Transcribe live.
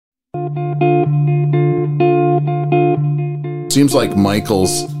Seems like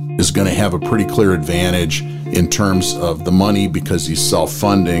Michaels is going to have a pretty clear advantage in terms of the money because he's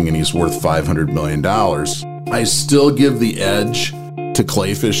self-funding and he's worth $500 million. I still give the edge to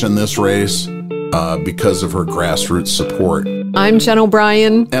Kleefisch in this race because of her grassroots support. I'm Jen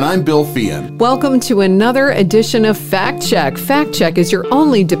O'Brien. And I'm Bill Feehan. Welcome to another edition of Fact Check. Fact Check is your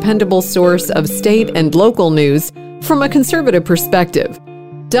only dependable source of state and local news from a conservative perspective.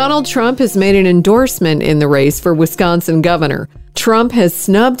 Donald Trump has made an endorsement in the race for Wisconsin governor. Trump has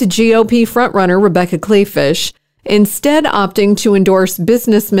snubbed GOP frontrunner Rebecca Kleefisch, instead opting to endorse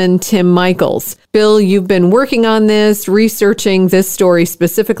businessman Tim Michels. Bill, you've been working on this, researching this story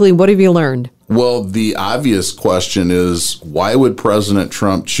specifically. What have you learned? Well, the obvious question is, why would President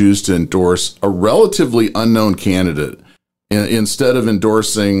Trump choose to endorse a relatively unknown candidate instead of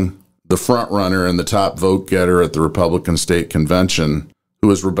endorsing the frontrunner and the top vote getter at the Republican State Convention, who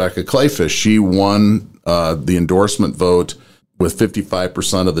is Rebecca Kleefisch? She won the endorsement vote with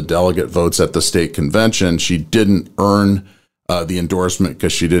 55% of the delegate votes at the state convention. She didn't earn the endorsement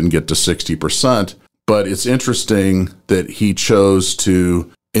because she didn't get to 60%. But it's interesting that he chose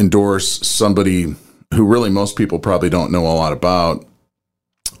to endorse somebody who really most people probably don't know a lot about.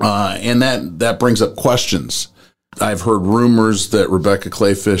 And that brings up questions. I've heard rumors that Rebecca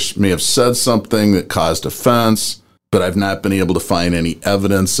Kleefisch may have said something that caused offense, but I've not been able to find any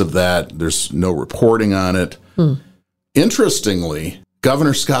evidence of that. There's no reporting on it. Interestingly,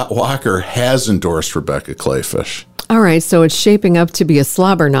 Governor Scott Walker has endorsed Rebecca Kleefisch. All right, so it's shaping up to be a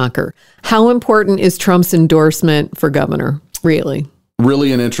slobber knocker. How important is Trump's endorsement for governor, really?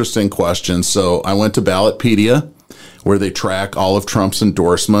 Really an interesting question. So I went to Ballotpedia, where they track all of Trump's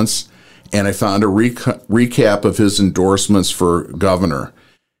endorsements, and I found a recap of his endorsements for governor.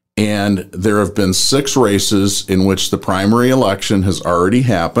 And there have been 6 races in which the primary election has already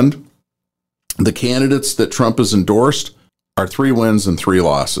happened. The candidates that Trump has endorsed are 3 wins and 3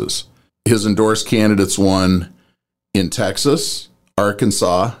 losses. His endorsed candidates won in Texas,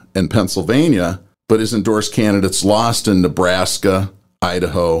 Arkansas, and Pennsylvania, but his endorsed candidates lost in Nebraska,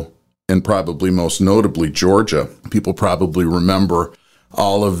 Idaho, and probably most notably Georgia. People probably remember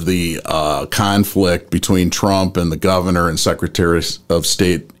all of the conflict between Trump and the governor and Secretary of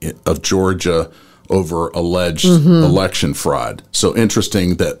State of Georgia over alleged election fraud. So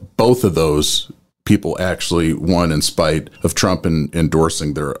interesting that both of those people actually won in spite of Trump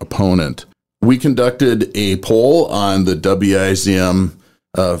endorsing their opponent. We conducted a poll on the WIZM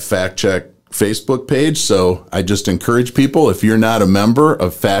Fact Check Facebook page, so I just encourage people, if you're not a member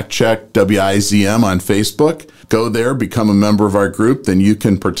of Fact Check WIZM on Facebook, go there, become a member of our group, then you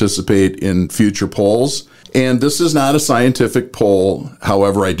can participate in future polls. And this is not a scientific poll.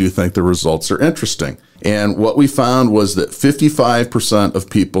 However, I do think the results are interesting. And what we found was that 55% of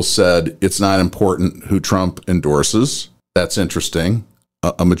people said it's not important who Trump endorses. That's interesting,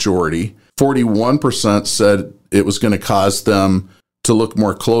 a majority. 41% said it was going to cause them to look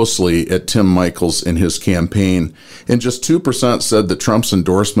more closely at Tim Michels in his campaign. And just 2% said that Trump's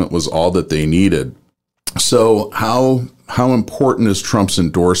endorsement was all that they needed. So how important is Trump's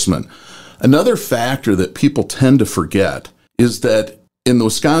endorsement? Another factor that people tend to forget is that in the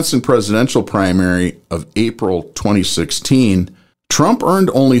Wisconsin presidential primary of April 2016, Trump earned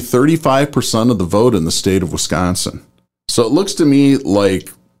only 35% of the vote in the state of Wisconsin. So it looks to me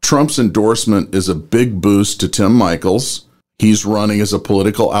like Trump's endorsement is a big boost to Tim Michels. He's running as a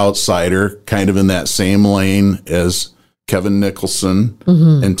political outsider, kind of in that same lane as Kevin Nicholson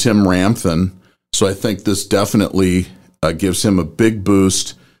and Tim Ramthun. So I think this definitely gives him a big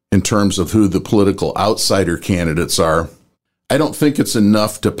boost in terms of who the political outsider candidates are. I don't think it's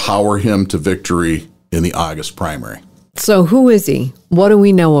enough to power him to victory in the August primary. So who is he? What do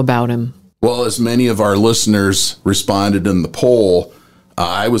we know about him? Well, as many of our listeners responded in the poll,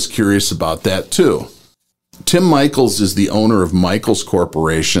 I was curious about that too. Tim Michels is the owner of Michels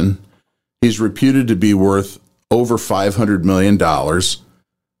Corporation. He's reputed to be worth over $500 million.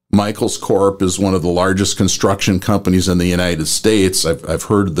 Michels Corp is one of the largest construction companies in the United States. I've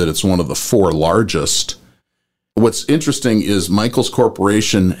heard that it's one of the 4 largest. What's interesting is Michels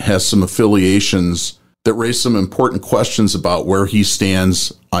Corporation has some affiliations that raise some important questions about where he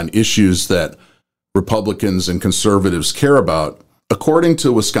stands on issues that Republicans and conservatives care about. According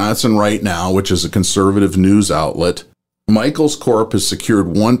to Wisconsin Right Now, which is a conservative news outlet, Michels Corp has secured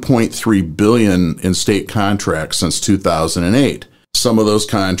 $1.3 billion in state contracts since 2008. Some of those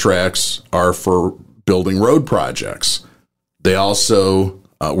contracts are for building road projects. They also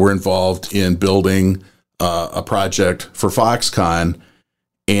were involved in building a project for Foxconn,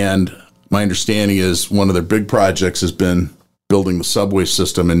 and my understanding is one of their big projects has been building the subway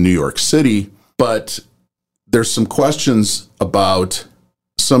system in New York City, but there's some questions about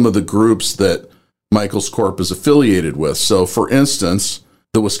some of the groups that Michaels Corp is affiliated with. So, for instance,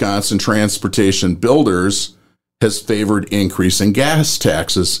 the Wisconsin Transportation Builders has favored increasing gas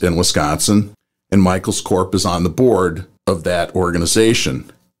taxes in Wisconsin, and Michaels Corp is on the board of that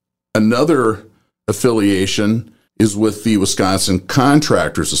organization. Another affiliation is with the Wisconsin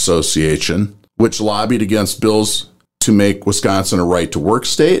Contractors Association, which lobbied against bills to make Wisconsin a right-to-work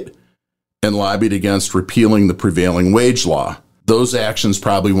state and lobbied against repealing the prevailing wage law. Those actions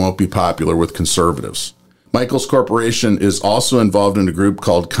probably won't be popular with conservatives. Michaels Corporation is also involved in a group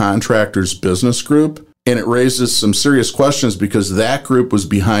called Contractors Business Group, and it raises some serious questions because that group was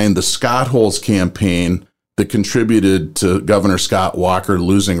behind the Scott Holes campaign that contributed to Governor Scott Walker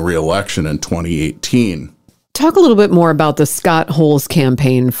losing re-election in 2018. Talk a little bit more about the Scott Holes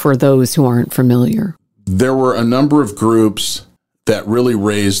campaign for those who aren't familiar. There were a number of groups that really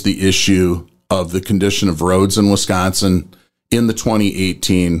raised the issue of the condition of roads in Wisconsin in the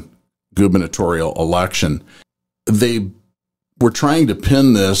 2018 gubernatorial election. They were trying to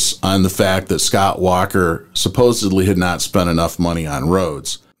pin this on the fact that Scott Walker supposedly had not spent enough money on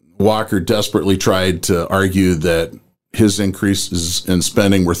roads. Walker desperately tried to argue that his increases in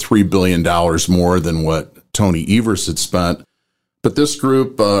spending were $3 billion more than what Tony Evers had spent. But this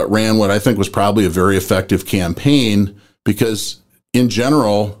group ran what I think was probably a very effective campaign because, in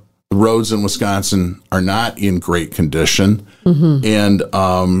general, the roads in Wisconsin are not in great condition, and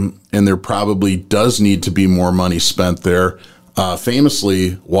there probably does need to be more money spent there.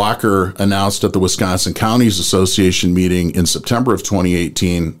 Famously, Walker announced at the Wisconsin Counties Association meeting in September of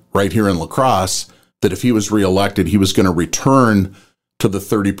 2018, right here in La Crosse, that if he was reelected, he was going to return to the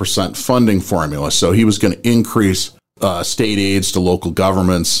 30% funding formula. So he was going to increase state aids to local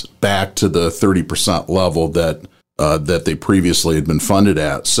governments back to the 30% level that they previously had been funded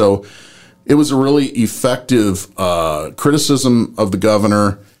at. So it was a really effective criticism of the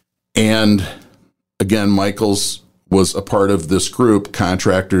governor. And again, Michaels was a part of this group,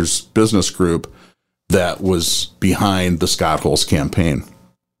 Contractors Business Group, that was behind the Scott Holes campaign.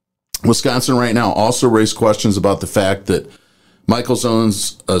 Wisconsin right now also raised questions about the fact that Michaels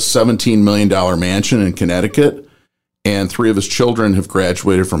owns a $17 million mansion in Connecticut, and 3 of his children have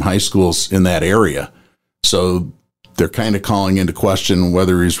graduated from high schools in that area. So they're kind of calling into question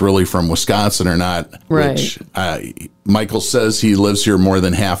whether he's really from Wisconsin or not. Right. Which Michaels says he lives here more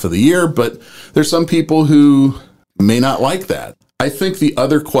than half of the year, but there's some people who may not like that. I think the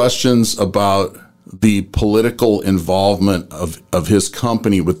other questions about the political involvement of his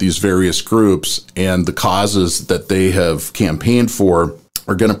company with these various groups and the causes that they have campaigned for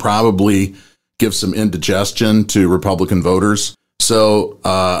are going to probably give some indigestion to Republican voters. So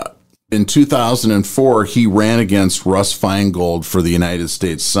in 2004, he ran against Russ Feingold for the United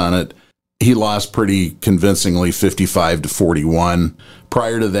States Senate. He lost pretty convincingly, 55-41.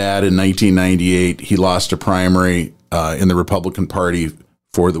 Prior to that, in 1998, he lost a primary in the Republican Party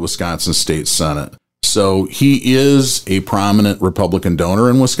for the Wisconsin State Senate. So he is a prominent Republican donor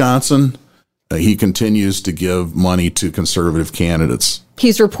in Wisconsin. He continues to give money to conservative candidates.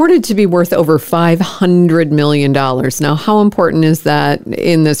 He's reported to be worth over $500 million. Now, how important is that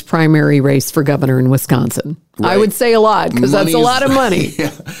in this primary race for governor in Wisconsin? Right. I would say a lot, because that's a lot of money.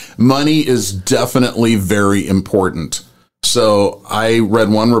 Yeah, money is definitely very important. So I read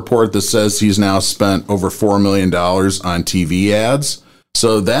one report that says he's now spent over $4 million on TV ads.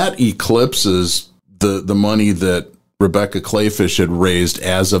 So that eclipses the money that Rebecca Kleefisch had raised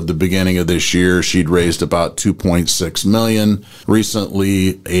as of the beginning of this year. She'd raised about $2.6 million.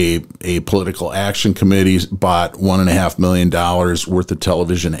 Recently, a political action committee bought $1.5 million worth of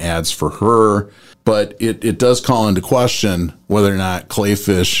television ads for her. But it does call into question whether or not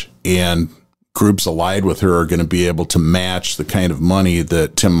Kleefisch and groups allied with her are going to be able to match the kind of money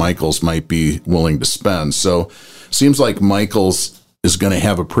that Tim Michaels might be willing to spend. So seems like Michaels is going to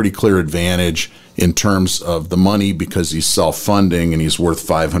have a pretty clear advantage in terms of the money because he's self-funding and he's worth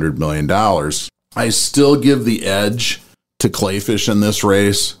 $500 million. I still give the edge to Kleefisch in this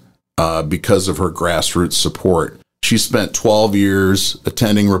race because of her grassroots support. She spent 12 years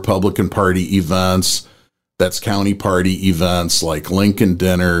attending Republican Party events. That's county party events like Lincoln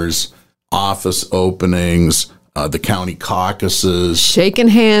dinners, office openings, the county caucuses. Shaking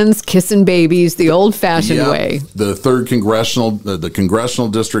hands, kissing babies, the old-fashioned way. The third the congressional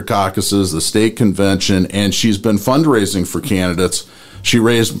district caucuses, the state convention, and she's been fundraising for candidates. She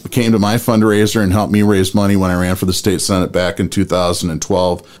came to my fundraiser and helped me raise money when I ran for the state senate back in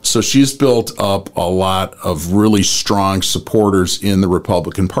 2012. So she's built up a lot of really strong supporters in the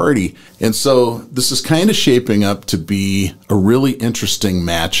Republican Party. And so this is kind of shaping up to be a really interesting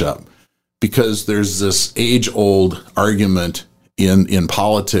matchup because there's this age-old argument in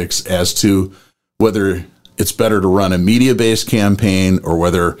politics as to whether it's better to run a media-based campaign or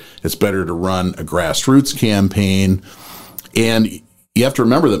whether it's better to run a grassroots campaign. And you have to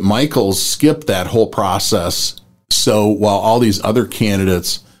remember that Michaels skipped that whole process. So while all these other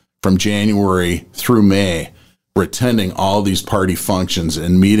candidates from January through May were attending all these party functions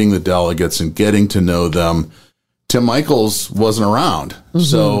and meeting the delegates and getting to know them, Tim Michaels wasn't around. Mm-hmm.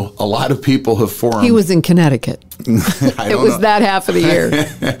 So a lot of people have formed. He was in Connecticut. It was that half of the year.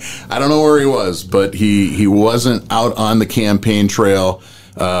 I don't know where he was, but he wasn't out on the campaign trail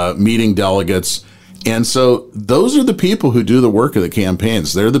meeting delegates. And so those are the people who do the work of the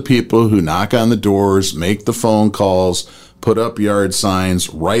campaigns. They're the people who knock on the doors, make the phone calls, put up yard signs,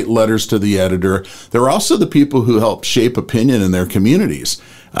 write letters to the editor. They're also the people who help shape opinion in their communities.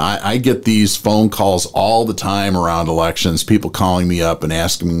 I get these phone calls all the time around elections, people calling me up and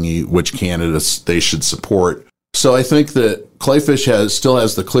asking me which candidates they should support. So I think that Kleefisch still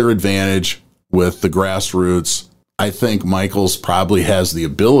has the clear advantage with the grassroots. I think Michaels probably has the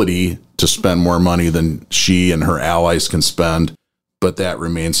ability to spend more money than she and her allies can spend, but that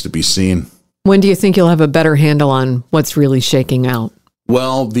remains to be seen. When do you think you'll have a better handle on what's really shaking out?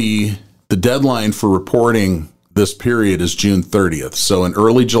 Well, the deadline for reporting this period is June 30th. So in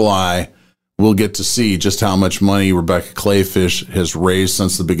early July, we'll get to see just how much money Rebecca Kleefisch has raised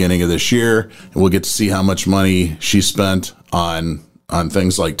since the beginning of this year. And we'll get to see how much money she spent on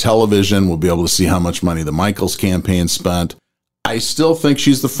things like television. We'll be able to see how much money the Michaels campaign spent. I still think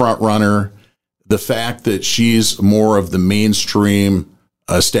she's the front runner. The fact that she's more of the mainstream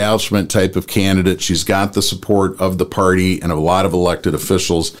establishment type of candidate, she's got the support of the party and a lot of elected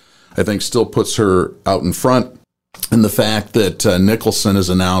officials, I think still puts her out in front. And the fact that Nicholson has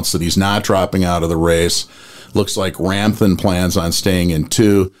announced that he's not dropping out of the race, looks like Ramthun plans on staying in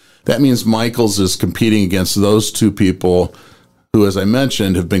too. That means Michaels is competing against those two people who, as I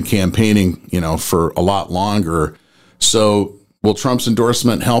mentioned, have been campaigning, for a lot longer. So will Trump's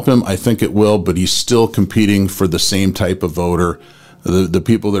endorsement help him? I think it will, but he's still competing for the same type of voter. The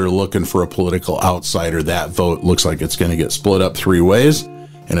people that are looking for a political outsider, that vote looks like it's going to get split up three ways.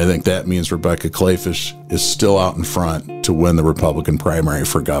 And I think that means Rebecca Kleefisch is still out in front to win the Republican primary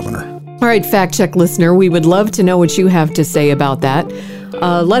for governor. All right, Fact Check listener, we would love to know what you have to say about that.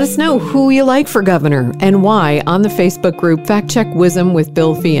 Let us know who you like for governor and why on the Facebook group Fact Check Wisdom with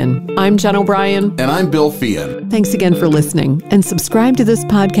Bill Feehan. I'm Jen O'Brien. And I'm Bill Feehan. Thanks again for listening, and subscribe to this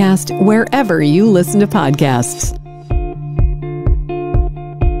podcast wherever you listen to podcasts.